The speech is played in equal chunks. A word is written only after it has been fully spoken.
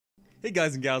Hey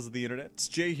guys and gals of the internet, it's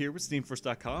Jay here with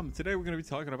SteamForce.com, and today we're going to be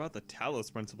talking about the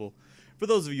Talos Principle. For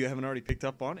those of you who haven't already picked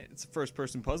up on it, it's a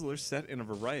first-person puzzler set in a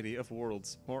variety of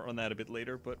worlds. More on that a bit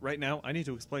later, but right now I need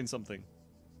to explain something.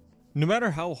 No matter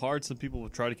how hard some people will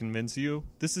try to convince you,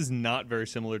 this is not very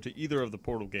similar to either of the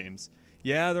Portal games.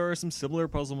 Yeah, there are some similar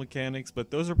puzzle mechanics,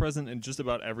 but those are present in just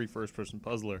about every first-person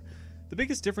puzzler. The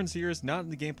biggest difference here is not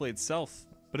in the gameplay itself,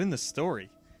 but in the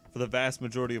story. For the vast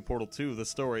majority of Portal 2, the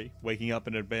story, waking up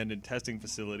in an abandoned testing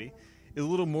facility, is a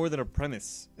little more than a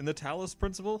premise. In the Talos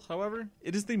Principle, however,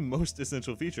 it is the most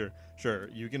essential feature. Sure,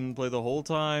 you can play the whole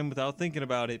time without thinking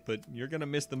about it, but you're gonna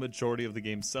miss the majority of the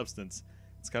game's substance.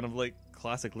 It's kind of like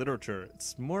classic literature.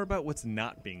 It's more about what's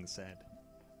not being said.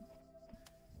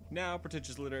 Now,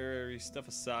 pretentious literary stuff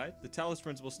aside, the Talos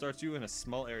Principle starts you in a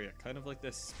small area, kind of like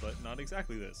this, but not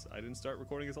exactly this. I didn't start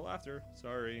recording until after,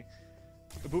 sorry.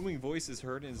 A booming voice is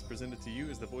heard and is presented to you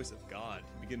as the voice of God.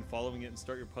 Begin following it and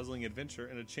start your puzzling adventure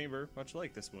in a chamber much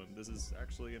like this one. This is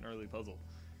actually an early puzzle.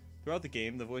 Throughout the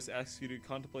game, the voice asks you to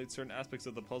contemplate certain aspects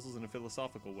of the puzzles in a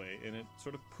philosophical way, and it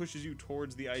sort of pushes you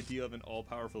towards the idea of an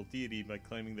all-powerful deity by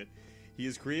claiming that he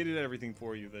has created everything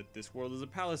for you, that this world is a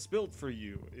palace built for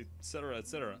you, etc.,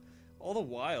 etc. All the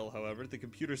while, however, the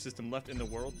computer system left in the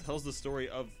world tells the story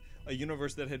of a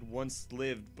universe that had once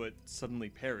lived but suddenly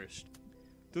perished.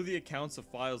 Through the accounts of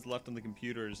files left on the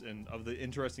computers and of the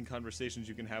interesting conversations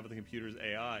you can have with the computer's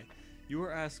AI, you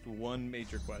are asked one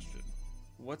major question.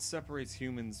 What separates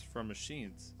humans from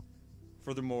machines?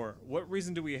 Furthermore, what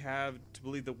reason do we have to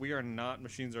believe that we are not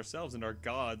machines ourselves and our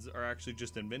gods are actually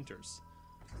just inventors?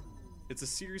 It's a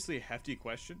seriously hefty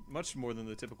question, much more than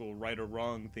the typical right or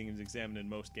wrong themes examined in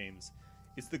most games.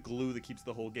 It's the glue that keeps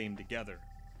the whole game together.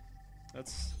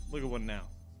 Let's look at one now.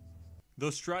 Though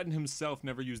Stratton himself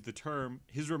never used the term,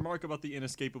 his remark about the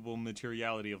inescapable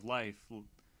materiality of life,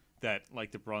 that, like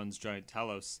the bronze giant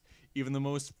Talos, even the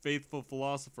most faithful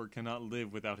philosopher cannot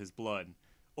live without his blood,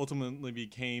 ultimately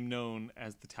became known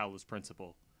as the Talos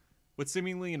Principle. What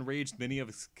seemingly enraged many of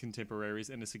his contemporaries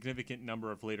and a significant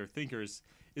number of later thinkers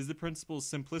is the principle's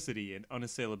simplicity and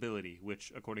unassailability,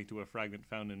 which, according to a fragment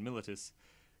found in Militus,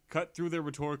 cut through their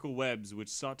rhetorical webs which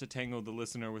sought to tangle the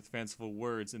listener with fanciful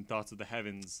words and thoughts of the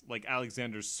heavens, like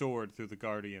Alexander's sword through the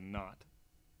Guardian knot.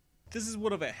 This is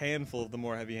one of a handful of the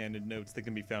more heavy-handed notes that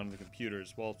can be found in the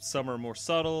computers, while some are more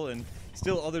subtle and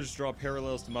still others draw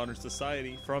parallels to modern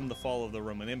society from the fall of the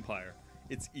Roman Empire.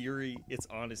 It's eerie, it's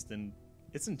honest, and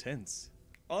it's intense.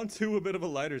 On to a bit of a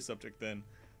lighter subject then.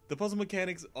 The puzzle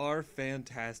mechanics are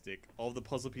fantastic. All of the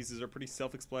puzzle pieces are pretty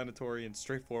self-explanatory and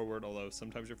straightforward, although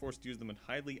sometimes you're forced to use them in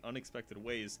highly unexpected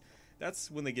ways. That's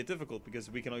when they get difficult,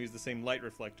 because we can all use the same light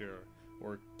reflector,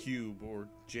 or cube, or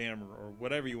jammer, or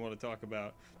whatever you want to talk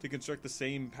about, to construct the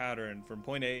same pattern from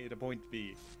point A to point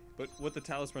B. But what the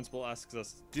Talos Principle asks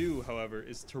us to do, however,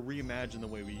 is to reimagine the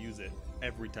way we use it,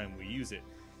 every time we use it.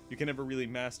 You can never really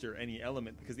master any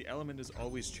element because the element is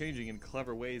always changing in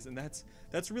clever ways, and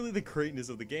that's really the greatness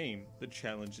of the game. The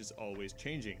challenge is always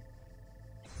changing.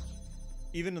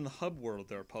 Even in the hub world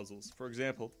there are puzzles. For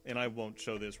example, and I won't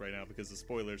show this right now because of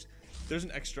spoilers, there's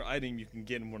an extra item you can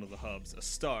get in one of the hubs, a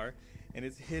star, and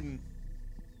it's hidden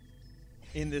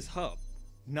in this hub,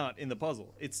 not in the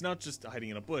puzzle. It's not just hiding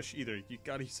in a bush either. You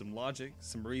gotta use some logic,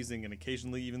 some reasoning, and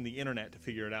occasionally even the internet to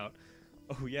figure it out.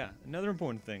 Oh yeah, another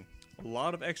important thing. A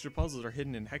lot of extra puzzles are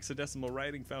hidden in hexadecimal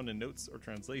writing found in notes or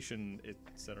translation,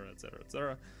 etc., etc.,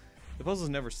 etc. The puzzles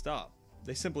never stop.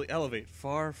 They simply elevate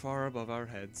far, far above our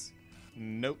heads.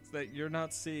 Note that you're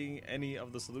not seeing any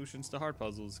of the solutions to hard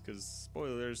puzzles, because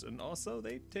spoilers, and also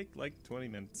they take like 20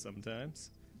 minutes sometimes.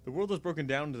 The world is broken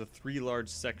down into 3 large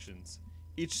sections.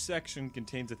 Each section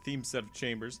contains a themed set of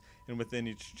chambers, and within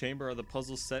each chamber are the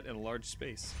puzzles set in a large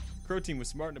space. Crow Team was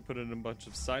smart to put in a bunch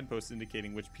of signposts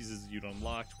indicating which pieces you'd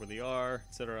unlocked, where they are,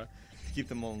 etc., to keep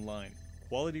them all in line.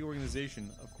 Quality organization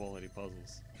of quality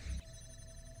puzzles.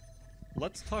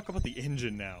 Let's talk about the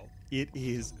engine now. It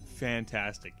is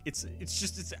fantastic. It's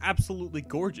absolutely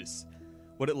gorgeous.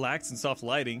 What it lacks in soft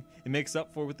lighting, it makes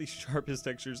up for with the sharpest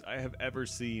textures I have ever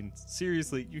seen.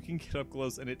 Seriously, you can get up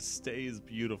close and it stays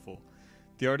beautiful.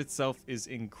 The art itself is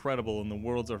incredible and the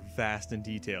worlds are vast and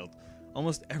detailed.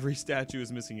 Almost every statue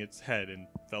is missing its head, and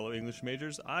fellow English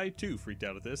majors, I too freaked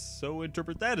out at this, so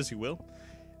interpret that as you will.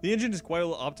 The engine is quite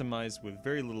well optimized with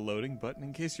very little loading, but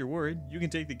in case you're worried, you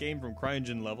can take the game from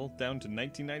CryEngine level down to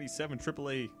 1997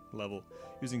 AAA level.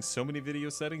 Using so many video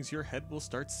settings, your head will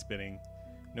start spinning.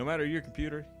 No matter your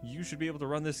computer, you should be able to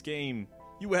run this game.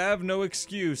 You have no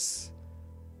excuse!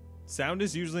 Sound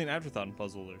is usually an afterthought in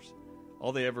puzzlers.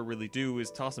 All they ever really do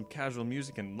is toss some casual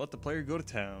music and let the player go to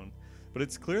town. But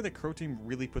it's clear that Crow Team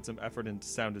really put some effort into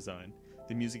sound design.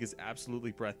 The music is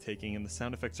absolutely breathtaking, and the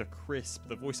sound effects are crisp.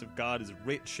 The voice of God is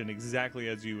rich and exactly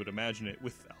as you would imagine it,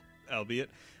 with, albeit,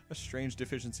 a strange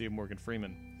deficiency of Morgan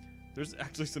Freeman. There's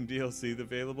actually some DLC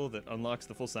available that unlocks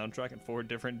the full soundtrack in 4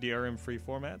 different DRM-free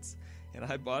formats, and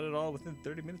I bought it all within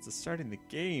 30 minutes of starting the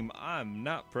game. I'm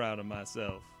not proud of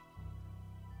myself.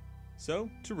 So,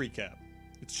 to recap,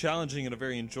 it's challenging in a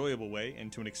very enjoyable way,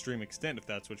 and to an extreme extent if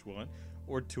that's what you want,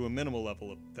 or to a minimal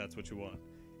level if that's what you want.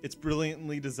 It's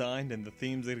brilliantly designed, and the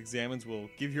themes it examines will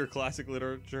give your classic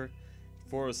literature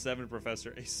 407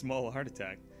 professor a small heart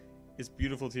attack. It's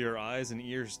beautiful to your eyes and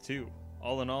ears too.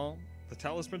 All in all, the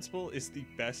Talos Principle is the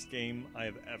best game I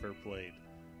have ever played.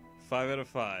 5 out of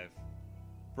 5.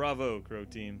 Bravo, Crow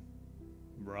Team.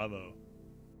 Bravo.